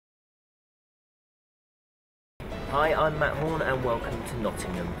Hi, I'm Matt Horne and welcome to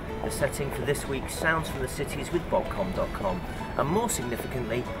Nottingham, the setting for this week's Sounds from the Cities with Bobcom.com, and more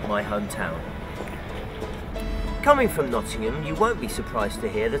significantly, my hometown. Coming from Nottingham, you won't be surprised to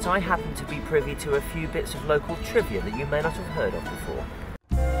hear that I happen to be privy to a few bits of local trivia that you may not have heard of before.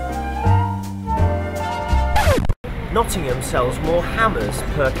 Nottingham sells more hammers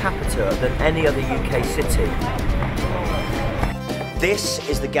per capita than any other UK city. This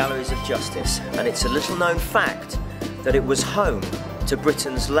is the Galleries of Justice, and it's a little known fact that it was home to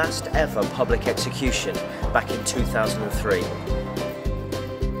Britain's last ever public execution back in 2003.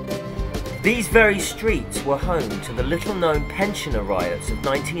 These very streets were home to the little known pensioner riots of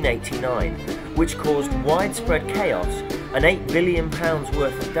 1989, which caused widespread chaos and £8 billion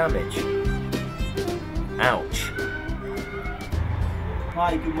worth of damage. Ouch.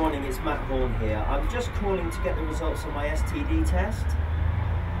 Hi, good morning, it's Matt Horne here. I'm just calling to get the results of my STD test.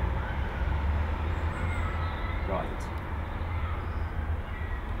 Right.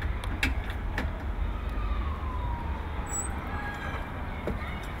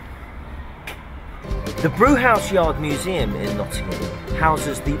 The Brewhouse Yard Museum in Nottingham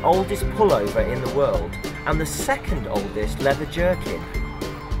houses the oldest pullover in the world and the second oldest leather jerkin.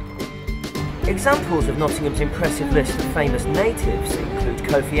 Examples of Nottingham's impressive list of famous natives include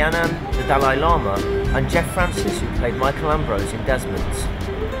Kofi Annan, the Dalai Lama and Jeff Francis, who played Michael Ambrose in Desmond's.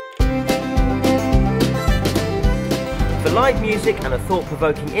 For live music and a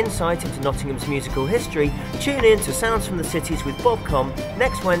thought-provoking insight into Nottingham's musical history, tune in to Sounds from the Cities with Bobcom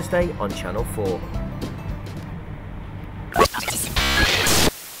next Wednesday on Channel 4.